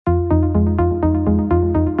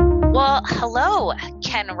Hello,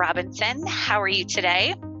 Ken Robinson. How are you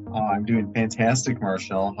today? I'm doing fantastic,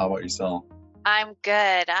 Marshall. How about yourself? I'm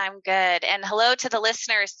good. And hello to the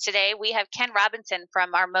listeners today. We have Ken Robinson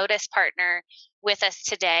from our Modus partner with us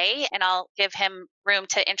today, and I'll give him room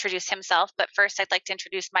to introduce himself. But first, I'd like to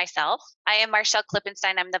introduce myself. I am Marshall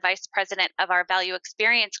Klippenstein. I'm the Vice President of our Value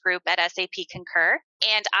Experience Group at SAP Concur.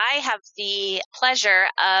 And I have the pleasure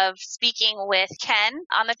of speaking with Ken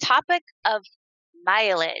on the topic of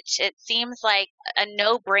mileage. It seems like a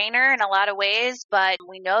no-brainer in a lot of ways, but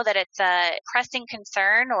we know that it's a pressing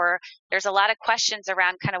concern, or there's a lot of questions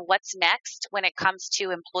around kind of what's next when it comes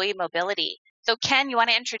to employee mobility. So Ken, you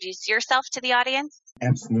want to introduce yourself to the audience?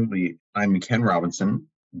 Absolutely. I'm Ken Robinson,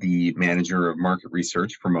 the manager of market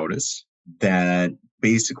research for Modus. That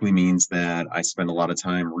basically means that I spend a lot of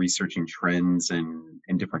time researching trends and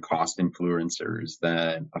different cost influencers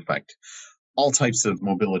that affect all types of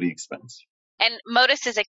mobility expense. And Modus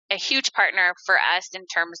is a huge partner for us in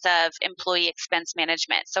terms of employee expense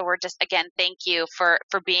management. So we're just, again, thank you for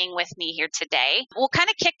being with me here today. We'll kind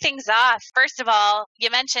of kick things off. First of all,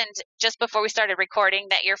 you mentioned just before we started recording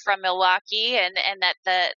that you're from Milwaukee and that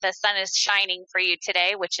the sun is shining for you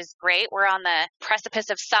today, which is great. We're on the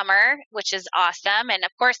precipice of summer, which is awesome. And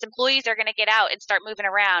of course, employees are going to get out and start moving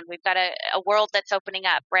around. We've got a world that's opening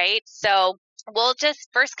up, right? So we'll just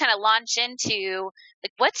first kind of launch into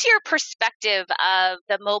what's your perspective of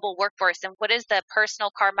the mobile workforce, and what is the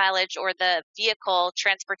personal car mileage or the vehicle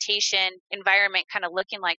transportation environment kind of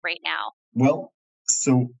looking like right now? Well,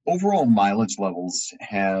 so overall mileage levels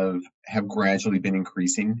have gradually been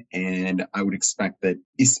increasing, and I would expect that,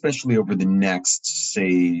 especially over the next,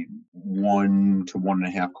 say, 1 to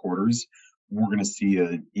 1.5 quarters, we're going to see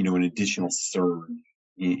an additional surge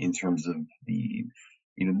in terms of the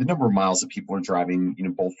number of miles that people are driving,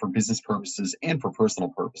 both for business purposes and for personal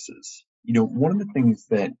purposes. One of the things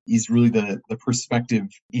that is really the perspective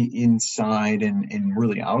inside and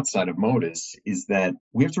really outside of Modus is that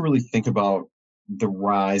we have to really think about the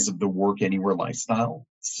rise of the work anywhere lifestyle.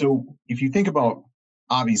 So if you think about,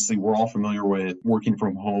 obviously, we're all familiar with working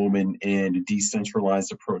from home and a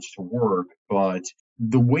decentralized approach to work, but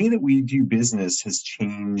the way that we do business has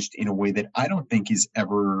changed in a way that I don't think is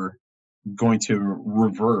ever going to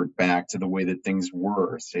revert back to the way that things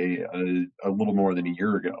were, say, a little more than a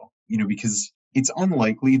year ago. Because it's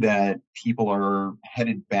unlikely that people are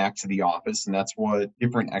headed back to the office. And that's what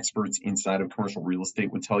different experts inside of commercial real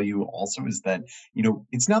estate would tell you also, is that,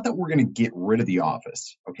 it's not that we're going to get rid of the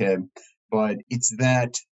office, okay? But it's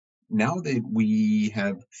that now that we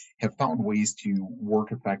have found ways to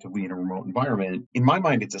work effectively in a remote environment, in my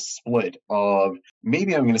mind, it's a split of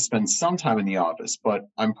maybe I'm going to spend some time in the office, but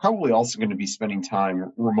I'm probably also going to be spending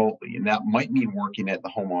time remotely. And that might mean working at the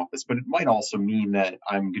home office, but it might also mean that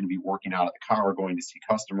I'm going to be working out of the car, going to see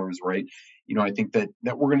customers, right? I think that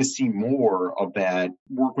we're going to see more of that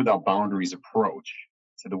work without boundaries approach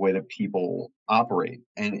to the way that people operate.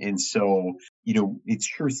 And so, it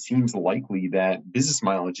sure seems likely that business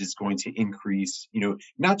mileage is going to increase,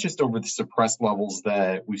 not just over the suppressed levels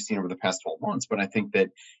that we've seen over the past 12 months, but I think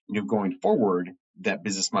that, going forward, that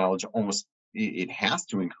business mileage almost it has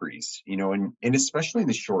to increase, and especially in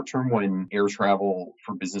the short term when air travel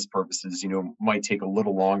for business purposes, might take a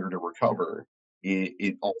little longer to recover.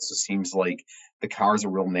 It also seems like the car is a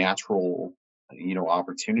real natural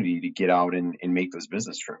opportunity to get out and make those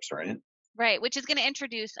business trips, right? Right, which is going to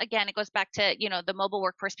introduce, again, it goes back to, the mobile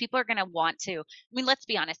workforce. People are going to want to, let's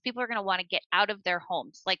be honest, people are going to want to get out of their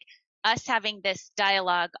homes. Like us having this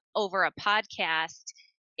dialogue over a podcast,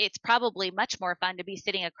 it's probably much more fun to be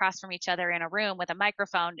sitting across from each other in a room with a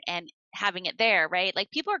microphone and having it there, right? Like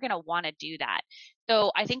people are going to want to do that.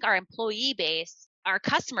 So I think our employee base, our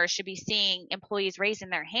customers should be seeing employees raising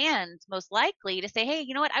their hands most likely to say, hey,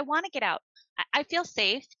 you know what? I want to get out. I feel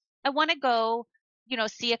safe. I want to go,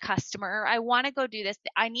 see a customer. I want to go do this.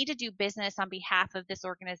 I need to do business on behalf of this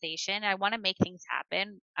organization. I want to make things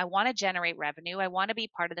happen. I want to generate revenue. I want to be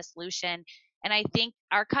part of the solution. And I think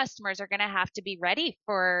our customers are going to have to be ready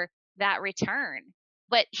for that return.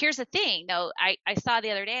 But here's the thing, though, I saw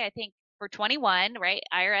the other day, I think for 21, right,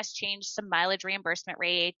 IRS changed some mileage reimbursement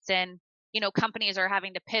rates, and companies are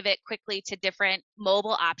having to pivot quickly to different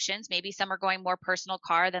mobile options. Maybe some are going more personal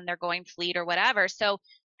car than they're going fleet or whatever. So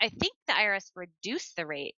I think the IRS reduced the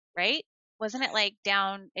rate, right? Wasn't it like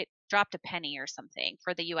down, it dropped a penny or something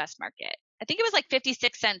for the US market? I think it was like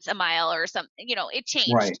 56 cents a mile or something. It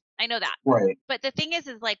changed. Right, I know that. right. But the thing is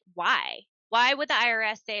like, why? Why would the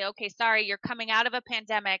IRS say, okay, sorry, you're coming out of a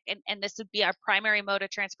pandemic and this would be our primary mode of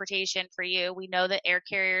transportation for you? We know that air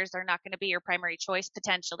carriers are not going to be your primary choice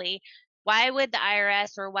potentially. Why would the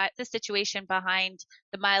IRS, or what's the situation behind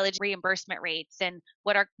the mileage reimbursement rates, and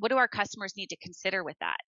what do our customers need to consider with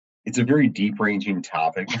that? It's a very deep ranging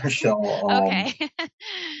topic, Michelle. Okay.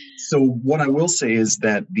 So what I will say is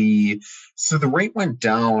that the rate went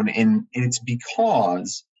down, and it's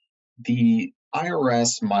because the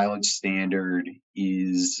IRS mileage standard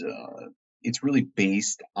is it's really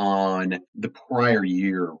based on the prior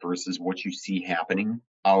year versus what you see happening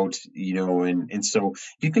out, and so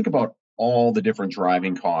if you think about all the different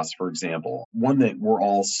driving costs, for example, one that we're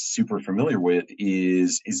all super familiar with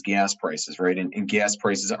is gas prices, right? And gas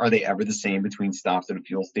prices, are they ever the same between stops at a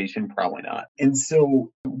fuel station? Probably not. And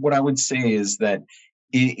so what I would say is that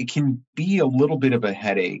it can be a little bit of a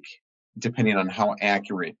headache depending on how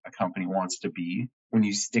accurate a company wants to be when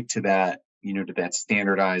you stick to that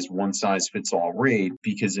standardized one size fits all rate,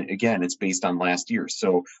 because again, it's based on last year.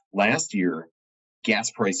 So last year,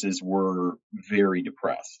 gas prices were very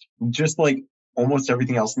depressed. Just like almost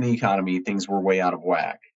everything else in the economy, things were way out of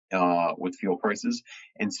whack with fuel prices.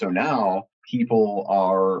 And so now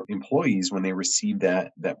employees, when they receive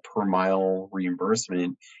that per mile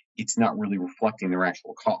reimbursement, it's not really reflecting their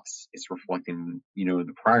actual costs. It's reflecting,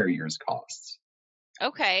 the prior year's costs.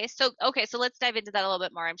 Okay, so let's dive into that a little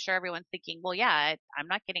bit more. I'm sure everyone's thinking, well, yeah, I'm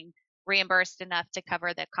not getting reimbursed enough to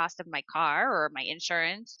cover the cost of my car or my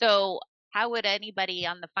insurance. So how would anybody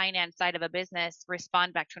on the finance side of a business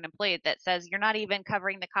respond back to an employee that says, you're not even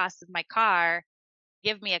covering the cost of my car,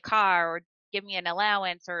 give me a car, or give me an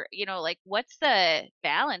allowance, or, like, what's the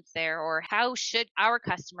balance there? Or how should our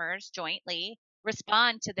customers jointly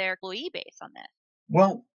respond to their employee base on this?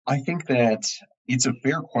 Well, I think that it's a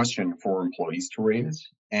fair question for employees to raise,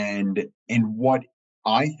 and what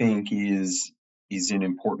I think is an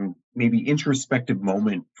important, maybe introspective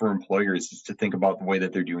moment for employers is to think about the way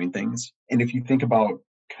that they're doing things. And if you think about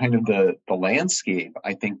kind of the landscape,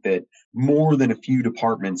 I think that more than a few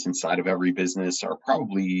departments inside of every business are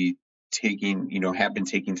probably have been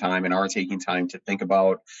taking time and are taking time to think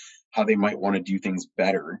about how they might want to do things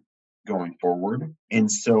better going forward.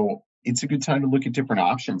 And so it's a good time to look at different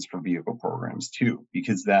options for vehicle programs too,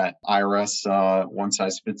 because that IRS one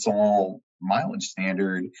size fits all mileage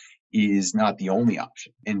standard is not the only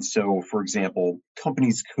option. And so, for example,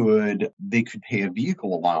 companies could pay a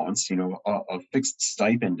vehicle allowance, a fixed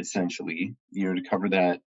stipend essentially, to cover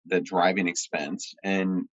that driving expense.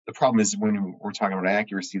 And the problem is, when we're talking about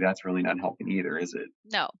accuracy, that's really not helping either, is it?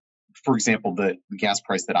 No. For example, the gas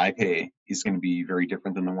price that I pay is going to be very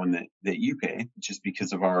different than the one that you pay, just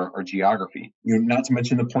because of our geography. Not to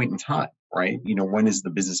mention the point in time, right? When is the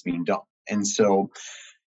business being done? And so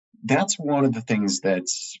that's one of the things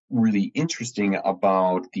that's really interesting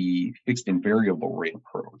about the fixed and variable rate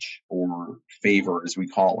approach, or favor as we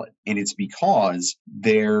call it. And it's because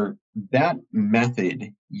that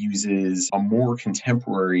method uses a more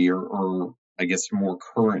contemporary, or I guess more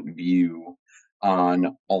current view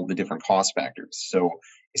on all the different cost factors. So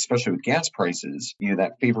especially with gas prices,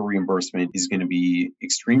 that favor reimbursement is going to be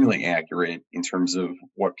extremely accurate in terms of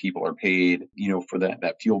what people are paid, for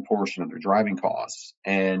that fuel portion of their driving costs.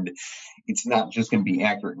 And it's not just going to be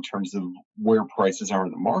accurate in terms of where prices are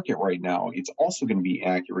in the market right now. It's also going to be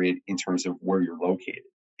accurate in terms of where you're located.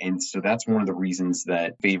 And so that's one of the reasons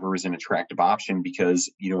that favor is an attractive option, because,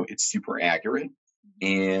 it's super accurate.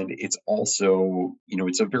 And it's also,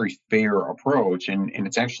 it's a very fair approach. And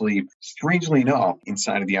it's actually, strangely enough,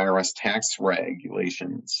 inside of the IRS tax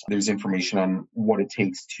regulations, there's information on what it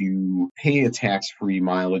takes to pay a tax-free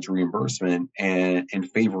mileage reimbursement. And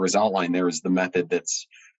favor is outlined there as the method that's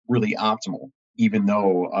really optimal, even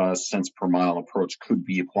though a cents per mile approach could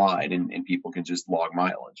be applied, and people can just log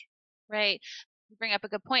mileage. Right. You bring up a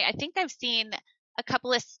good point. I think I've seen a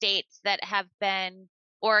couple of states that have been,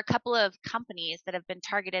 or a couple of companies that have been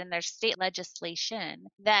targeted in their state legislation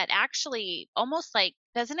that actually almost like,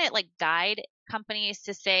 doesn't it like guide companies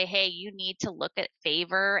to say, hey, you need to look at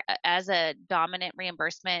favor as a dominant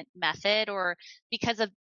reimbursement method, or because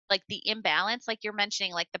of like the imbalance, like you're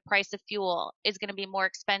mentioning, like the price of fuel is going to be more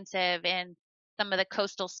expensive in some of the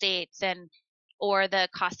coastal states, and or the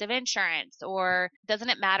cost of insurance, or doesn't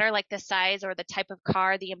it matter like the size or the type of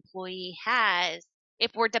car the employee has?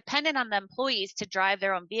 If we're dependent on the employees to drive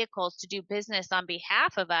their own vehicles to do business on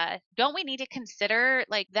behalf of us, don't we need to consider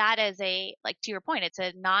like that as like to your point, it's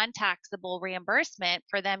a non-taxable reimbursement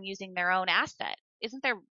for them using their own asset? Isn't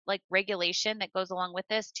there like regulation that goes along with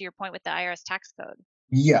this, to your point with the IRS tax code?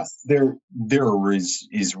 Yes, there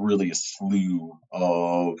is really a slew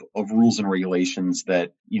of rules and regulations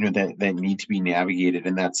that that need to be navigated,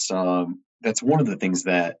 and that's that's one of the things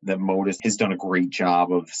that Modus has done a great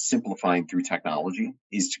job of simplifying through technology,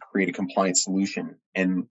 is to create a compliant solution.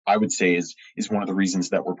 And I would say is one of the reasons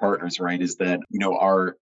that we're partners, right? Is that,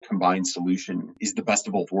 our combined solution is the best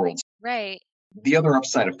of both worlds. Right. The other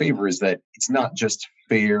upside of Favor is that it's not just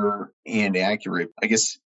fair and accurate. I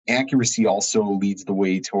guess accuracy also leads the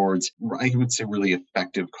way towards, I would say, really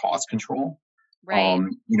effective cost control. Right.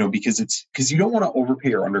 Because you don't want to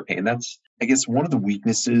overpay or underpay. And that's, I guess, one of the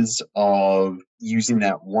weaknesses of using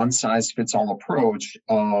that one size fits all approach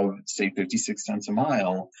of, say, 56 cents a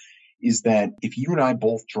mile, is that if you and I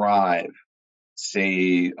both drive,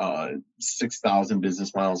 say, 6,000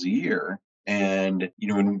 business miles a year, and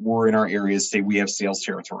we're in our areas, say we have sales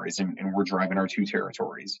territories, and we're driving our two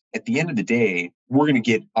territories, at the end of the day, we're going to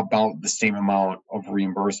get about the same amount of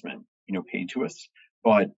reimbursement, paid to us.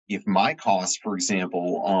 But if my costs, for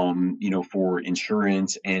example, for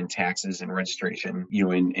insurance and taxes and registration,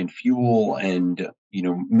 and fuel and,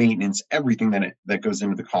 maintenance, everything that goes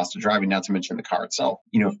into the cost of driving, not to mention the car itself,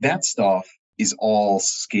 if that stuff is all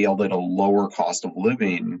scaled at a lower cost of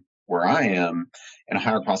living where I am and a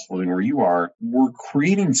higher cost of living where you are, we're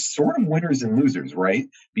creating sort of winners and losers, right?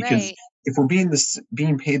 Because Right. if we're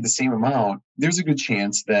being paid the same amount, there's a good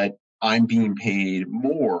chance that I'm being paid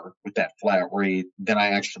more with that flat rate than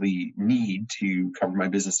I actually need to cover my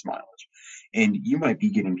business mileage. And you might be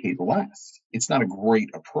getting paid less. It's not a great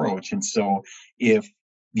approach. And so if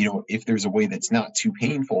there's a way that's not too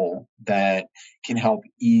painful that can help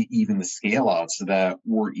even the scale out so that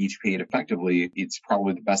we're each paid effectively, it's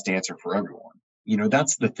probably the best answer for everyone.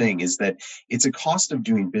 That's the thing, is that it's a cost of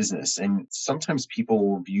doing business. And sometimes people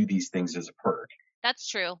will view these things as a perk. That's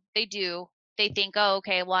true. They do. They think, oh,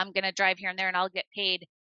 okay, well, I'm going to drive here and there and I'll get paid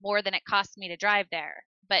more than it costs me to drive there.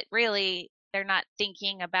 But really, they're not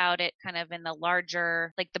thinking about it kind of in the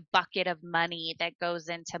larger, like the bucket of money that goes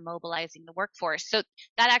into mobilizing the workforce. So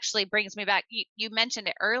that actually brings me back. You mentioned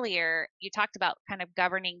it earlier. You talked about kind of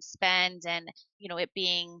governing spend and, it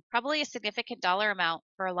being probably a significant dollar amount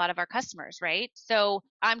for a lot of our customers, right? So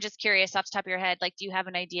I'm just curious off the top of your head, like, do you have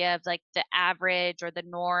an idea of like the average or the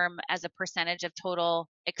norm as a percentage of total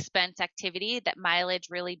expense activity that mileage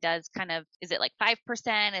really does kind of, is it like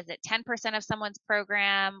 5%? Is it 10% of someone's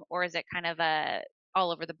program, or is it kind of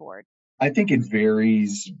all over the board? I think it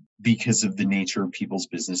varies because of the nature of people's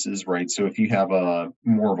businesses, right? So if you have a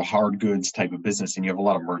more of a hard goods type of business and you have a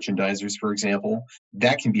lot of merchandisers, for example,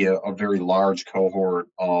 that can be a very large cohort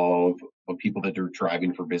of people that are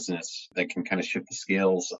driving for business that can kind of shift the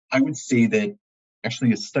scales. I would say that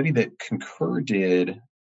actually a study that Concur did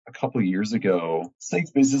a couple of years ago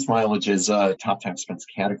cites business mileage as a top 10 expense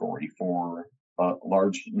category for a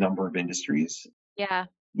large number of industries. Yeah.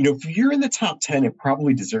 If you're in the top 10, it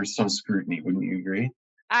probably deserves some scrutiny. Wouldn't you agree?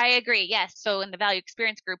 I agree. Yes. So in the value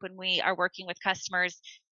experience group, when we are working with customers,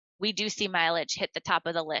 we do see mileage hit the top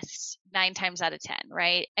of the list 9 times out of 10,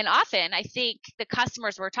 right? And often I think the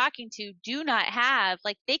customers we're talking to do not have,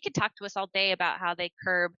 like, they could talk to us all day about how they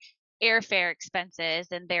curb airfare expenses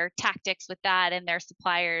and their tactics with that and their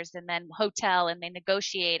suppliers and then hotel, and they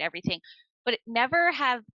negotiate everything. But never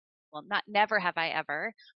have, well, not never have I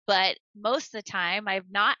ever, but most of the time I've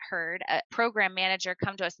not heard a program manager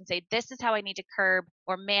come to us and say, this is how I need to curb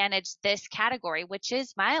or manage this category, which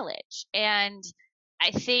is mileage. And I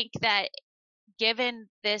think that given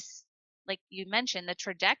this, like you mentioned, the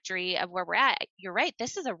trajectory of where we're at, you're right.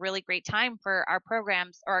 This is a really great time for our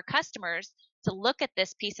programs or our customers to look at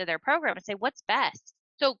this piece of their program and say, what's best?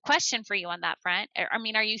 So, question for you on that front. I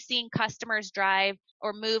mean, are you seeing customers drive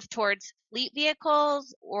or move towards fleet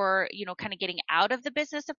vehicles, or, kind of getting out of the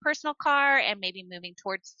business of personal car and maybe moving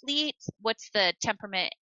towards fleet? What's the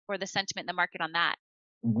temperament or the sentiment in the market on that?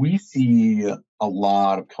 We see a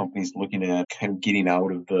lot of companies looking at kind of getting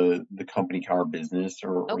out of the company car business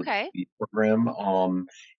or the Okay. fleet program.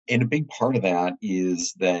 And a big part of that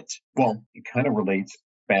is that, well, it kind of relates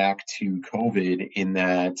back to COVID, in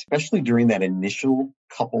that, especially during that initial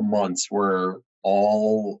couple months where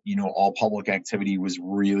all public activity was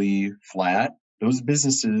really flat, those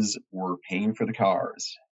businesses were paying for the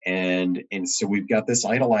cars. And so we've got this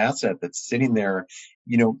idle asset that's sitting there,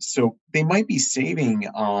 so they might be saving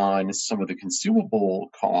on some of the consumable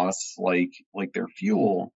costs, like their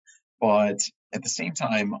fuel, but at the same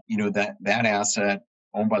time, that asset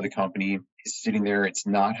owned by the company is sitting there. It's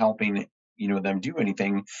not helping, them do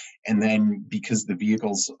anything. And then because the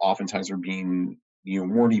vehicles oftentimes are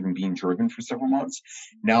weren't even being driven for several months,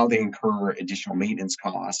 now they incur additional maintenance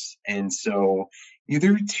costs. And so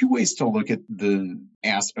there are two ways to look at the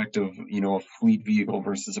aspect of, a fleet vehicle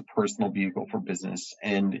versus a personal vehicle for business.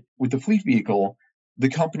 And with the fleet vehicle, the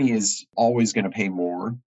company is always going to pay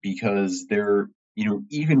more because they're,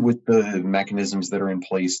 even with the mechanisms that are in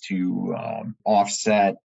place to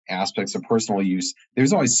offset aspects of personal use,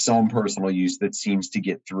 there's always some personal use that seems to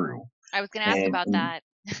get through. I was going to ask And, about that.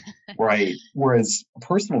 right. Whereas a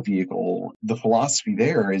personal vehicle, the philosophy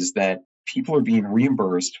there is that people are being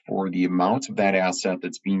reimbursed for the amount of that asset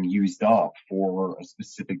that's being used up for a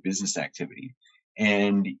specific business activity.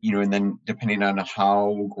 And, and then depending on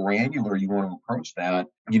how granular you want to approach that,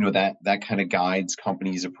 that kind of guides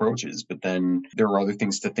companies' approaches. But then there are other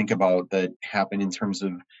things to think about that happen in terms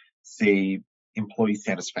of, say, employee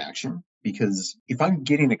satisfaction. Because if I'm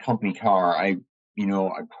getting a company car, I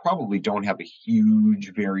probably don't have a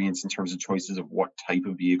huge variance in terms of choices of what type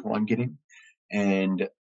of vehicle I'm getting. And,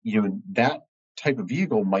 that type of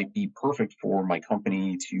vehicle might be perfect for my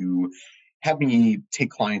company to have me take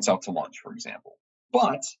clients out to lunch, for example.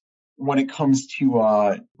 But when it comes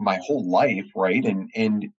to my whole life, right?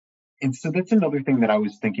 And so that's another thing that I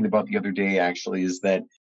was thinking about the other day, actually, is that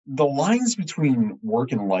the lines between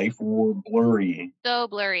work and life were blurry. So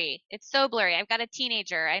blurry. It's so blurry. I've got a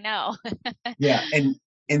teenager. I know. Yeah,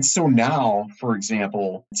 and so now, for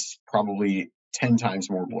example, it's probably 10 times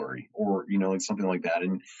more blurry, or like something like that.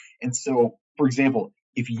 And so, for example,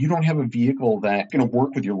 if you don't have a vehicle that's going to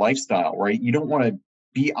work with your lifestyle, right? You don't want to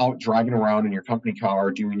be out driving around in your company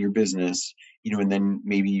car doing your business, and then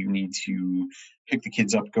maybe you need to pick the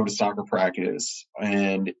kids up, go to soccer practice,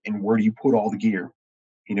 and where do you put all the gear?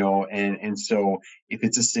 And so if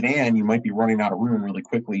it's a sedan, you might be running out of room really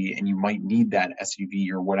quickly, and you might need that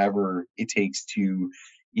SUV or whatever it takes to,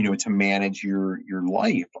 to manage your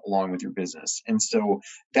life along with your business. And so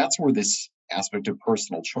that's where this aspect of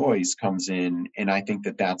personal choice comes in. And I think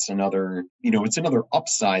that that's another, it's another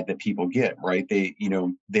upside that people get, right? They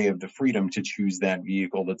have the freedom to choose that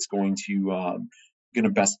vehicle that's going to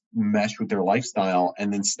best mesh with their lifestyle,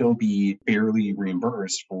 and then still be fairly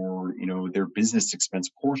reimbursed for their business expense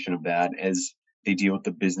portion of that as they deal with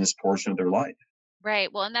the business portion of their life.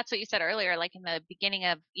 Right. Well, and that's what you said earlier, like in the beginning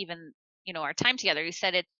of even, our time together, you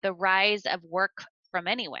said it's the rise of work from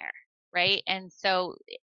anywhere, right? And so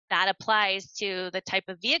that applies to the type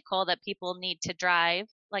of vehicle that people need to drive.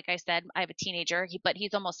 Like I said, I have a teenager, but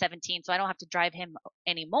he's almost 17, so I don't have to drive him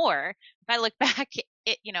anymore. If I look back,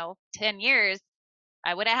 10 years,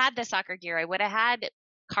 I would have had the soccer gear. I would have had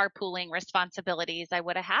carpooling responsibilities. I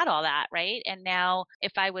would have had all that, right? And now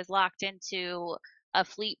if I was locked into a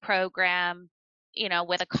fleet program,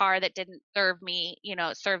 with a car that didn't serve me,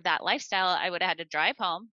 serve that lifestyle, I would have had to drive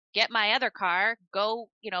home, get my other car, go,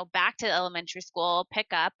 back to elementary school, pick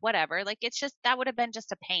up, whatever. Like it's just, that would have been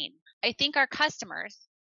just a pain. I think our customers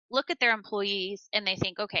look at their employees and they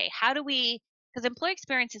think, okay, how do we, because employee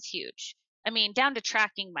experience is huge. I mean, down to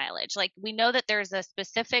tracking mileage. Like we know that there's a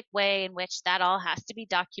specific way in which that all has to be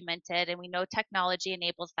documented, and we know technology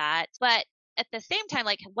enables that. But at the same time,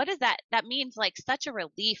 like what does that means, like such a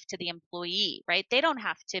relief to the employee, right? They don't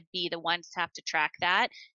have to be the ones to have to track that.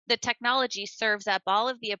 The technology serves up all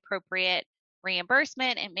of the appropriate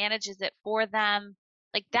reimbursement and manages it for them.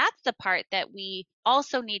 Like that's the part that we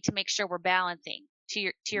also need to make sure we're balancing. To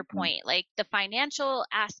your Mhm. point, like the financial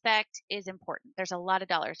aspect is important. There's a lot of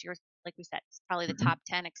dollars. You're, like we said, it's probably the Mhm. top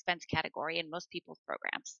 10 expense category in most people's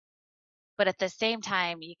programs. But at the same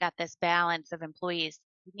time, you got this balance of employees.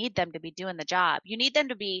 You need them to be doing the job. You need them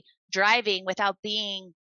to be driving without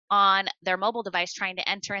being on their mobile device trying to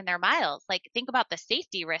enter in their miles. Like think about the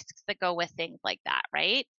safety risks that go with things like that,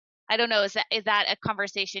 right? I don't know. Is that a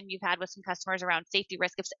conversation you've had with some customers around safety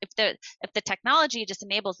risk? If the technology just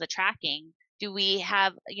enables the tracking, do we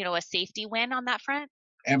have a safety win on that front?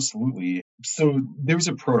 Absolutely. So there's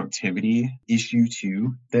a productivity issue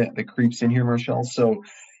too that creeps in here, Marshall. So,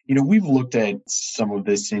 we've looked at some of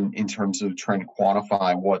this in terms of trying to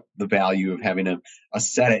quantify what the value of having a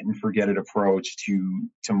set it and forget it approach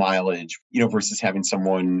to mileage, versus having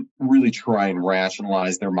someone really try and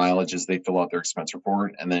rationalize their mileage as they fill out their expense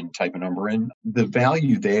report and then type a number in. The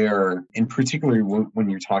value there, and particularly when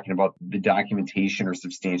you're talking about the documentation or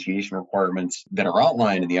substantiation requirements that are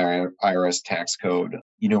outlined in the IRS tax code,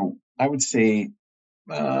 I would say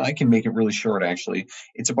I can make it really short, actually.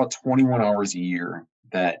 It's about 21 hours a year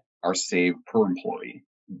that are saved per employee.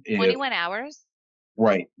 If 21 hours?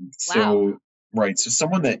 Right. Wow. So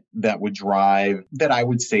someone that would drive, that I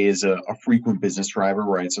would say is a frequent business driver,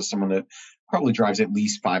 right? So someone that probably drives at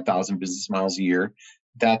least 5,000 business miles a year,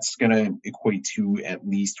 that's going to equate to at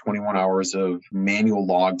least 21 hours of manual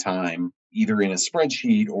log time, either in a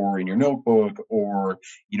spreadsheet or in your notebook, or,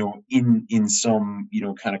 in some,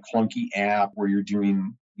 kind of clunky app where you're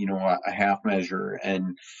doing, a half measure.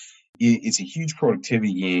 And it's a huge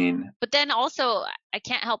productivity gain. But then also, I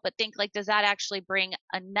can't help but think, like, does that actually bring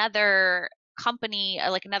another company,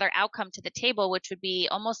 like another outcome to the table, which would be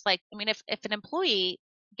almost like, I mean, if an employee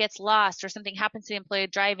gets lost or something happens to the employee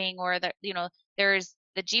driving, or that, there's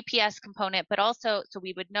the GPS component, but also, so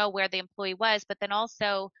we would know where the employee was, but then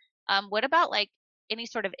also, what about like any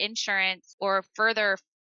sort of insurance or further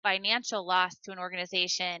financial loss to an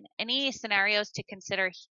organization? Any scenarios to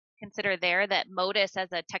consider there that Modus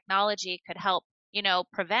as a technology could help,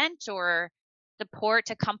 prevent or support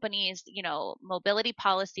a company's, mobility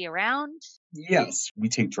policy around? Yes, we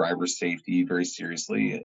take driver safety very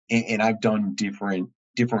seriously, and I've done different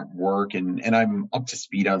work, and I'm up to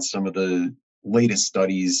speed on some of the latest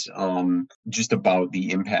studies just about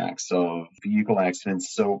the impacts of vehicle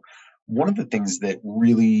accidents. So one of the things that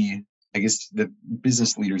really, I guess, that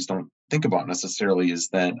business leaders don't think about necessarily is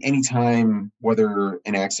that anytime, whether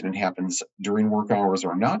an accident happens during work hours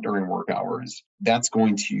or not during work hours, that's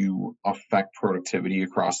going to affect productivity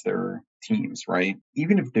across their teams, right?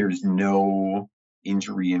 Even if there's no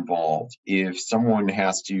injury involved, if someone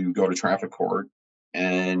has to go to traffic court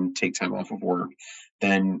and take time off of work,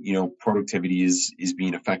 then productivity is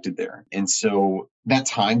being affected there, and so that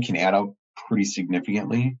time can add up pretty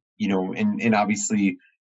significantly. And obviously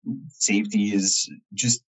safety is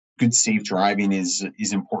just good. Safe driving is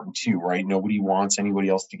important too, right? Nobody wants anybody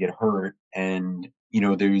else to get hurt, and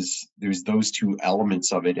there's those two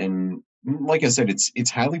elements of it. And like I said,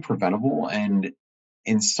 it's highly preventable, and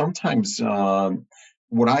sometimes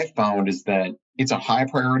what I found is that it's a high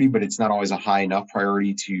priority, but it's not always a high enough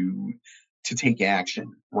priority to take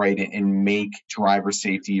action, right, and make driver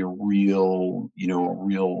safety a real,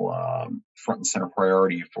 front and center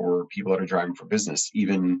priority for people that are driving for business.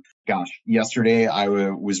 Even, gosh, yesterday I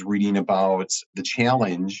was reading about the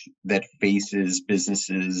challenge that faces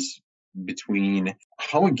businesses between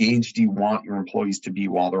how engaged do you want your employees to be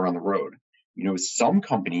while they're on the road. Some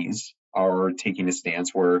companies are taking a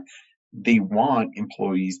stance where they want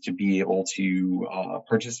employees to be able to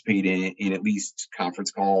participate in at least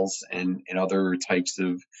conference calls and other types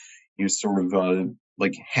of, sort of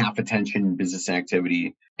like half attention business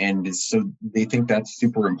activity. And so they think that's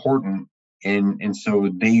super important. And so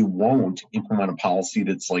they won't implement a policy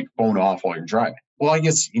that's like phone off while you're driving. Well, I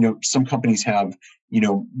guess, some companies have,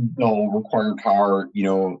 they'll require car,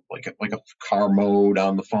 like a car mode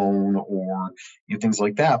on the phone, or, things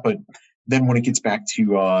like that. But then when it gets back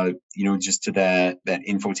to just to that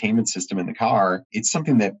infotainment system in the car, it's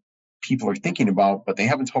something that people are thinking about, but they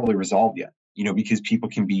haven't totally resolved yet. Because people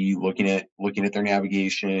can be looking at their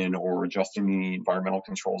navigation or adjusting the environmental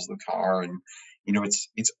controls of the car, and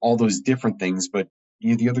it's all those different things. But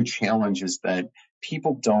the other challenge is that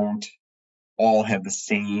people don't all have the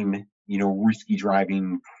same risky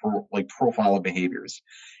driving profile of behaviors.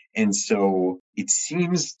 And so it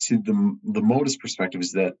seems to the Modus perspective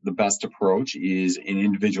is that the best approach is an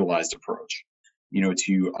individualized approach,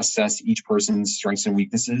 to assess each person's strengths and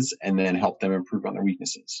weaknesses and then help them improve on their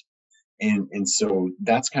weaknesses. And so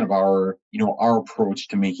that's kind of our approach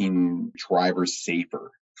to making drivers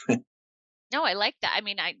safer. No, I like that. I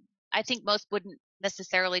mean, I think most wouldn't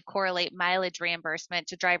necessarily correlate mileage reimbursement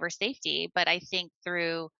to driver safety, but I think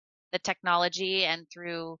through the technology and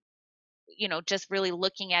through, just really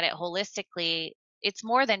looking at it holistically, it's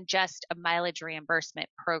more than just a mileage reimbursement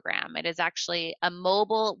program. It is actually a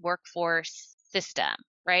mobile workforce system,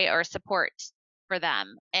 right? Or support for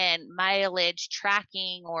them. And mileage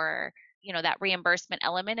tracking, or that reimbursement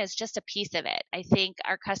element is just a piece of it. I think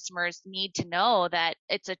our customers need to know that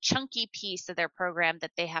it's a chunky piece of their program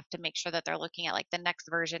that they have to make sure that they're looking at, like the next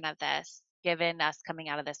version of this, given us coming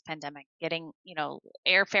out of this pandemic, getting,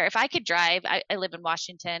 airfare. If I could drive, I live in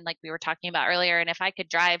Washington, like we were talking about earlier, and if I could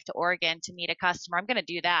drive to Oregon to meet a customer, I'm going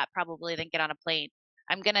to do that probably than get on a plane.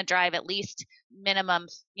 I'm going to drive at least minimum,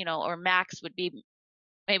 or max would be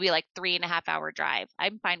maybe like 3.5 hour drive.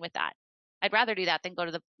 I'm fine with that. I'd rather do that than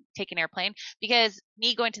take an airplane, because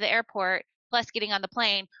me going to the airport plus getting on the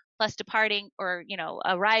plane plus departing, or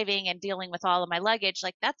arriving and dealing with all of my luggage,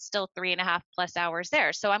 like that's still 3.5+ hours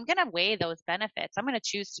there. So I'm going to weigh those benefits. I'm going to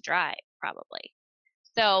choose to drive probably.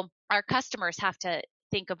 So our customers have to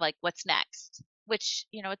think of like what's next, which,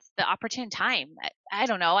 it's the opportune time. I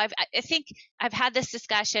don't know. I think I've had this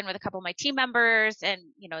discussion with a couple of my team members, and,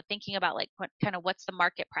 thinking about like what's the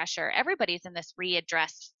market pressure. Everybody's in this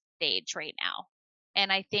readdress stage right now. And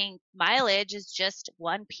I think mileage is just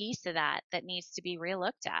one piece of that needs to be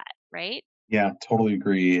relooked at, right? Yeah, totally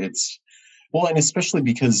agree. Well, and especially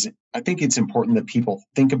because I think it's important that people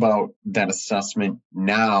think about that assessment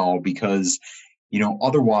now, because,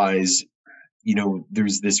 otherwise,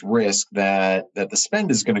 there's this risk that the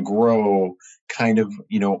spend is going to grow kind of,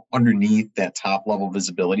 underneath that top level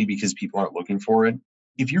visibility because people aren't looking for it.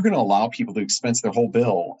 If you're going to allow people to expense their whole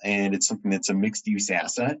bill and it's something that's a mixed use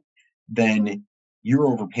asset, then you're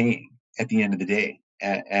overpaying at the end of the day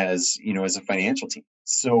as a financial team.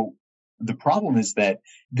 So the problem is that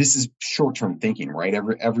this is short-term thinking, right?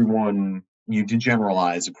 Everyone, to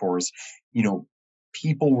generalize, of course,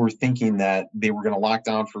 people were thinking that they were going to lock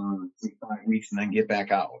down for 5 weeks and then get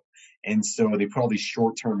back out. And so they put all these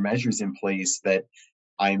short-term measures in place that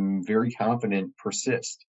I'm very confident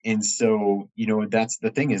persist. And so, that's the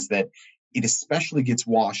thing, is that it especially gets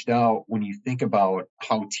washed out when you think about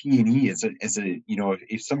how T&E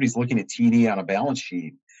if somebody's looking at T&E on a balance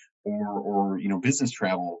sheet or business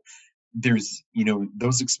travel, there's,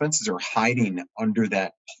 those expenses are hiding under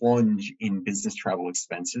that plunge in business travel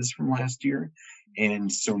expenses from last year.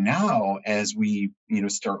 And so now as we,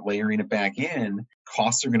 start layering it back in,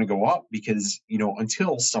 costs are going to go up because,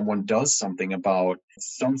 until someone does something about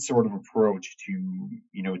some sort of approach to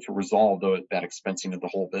resolve that expensing of the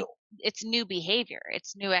whole bill. It's new behavior.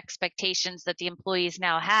 It's new expectations that the employees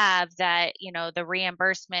now have that, the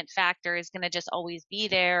reimbursement factor is going to just always be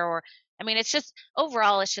there. Or, it's just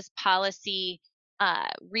overall, it's just policy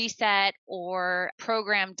reset or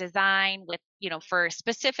program design with, for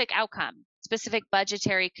specific outcome, specific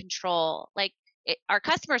budgetary control. Like our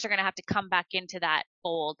customers are going to have to come back into that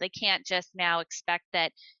fold. They can't just now expect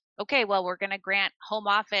that, okay, well, we're going to grant home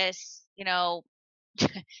office,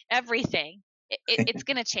 everything. It's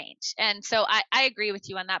going to change. And so I agree with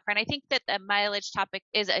you on that front. I think that the mileage topic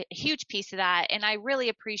is a huge piece of that. And I really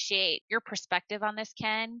appreciate your perspective on this,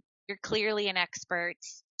 Ken. You're clearly an expert.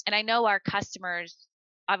 And I know our customers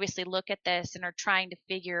obviously look at this and are trying to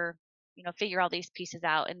figure all these pieces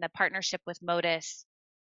out. And the partnership with Modus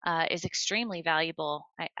is extremely valuable.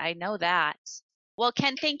 I know that. Well,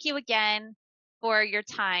 Ken, thank you again for your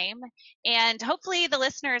time. And hopefully the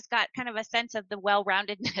listeners got kind of a sense of the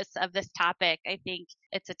well-roundedness of this topic. I think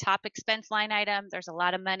it's a top expense line item. There's a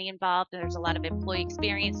lot of money involved. There's a lot of employee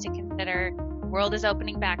experience to consider. The world is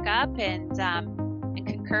opening back up, and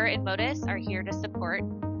Concur and Modus are here to support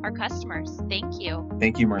our customers. Thank you.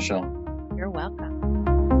 Thank you, Marshall. You're welcome.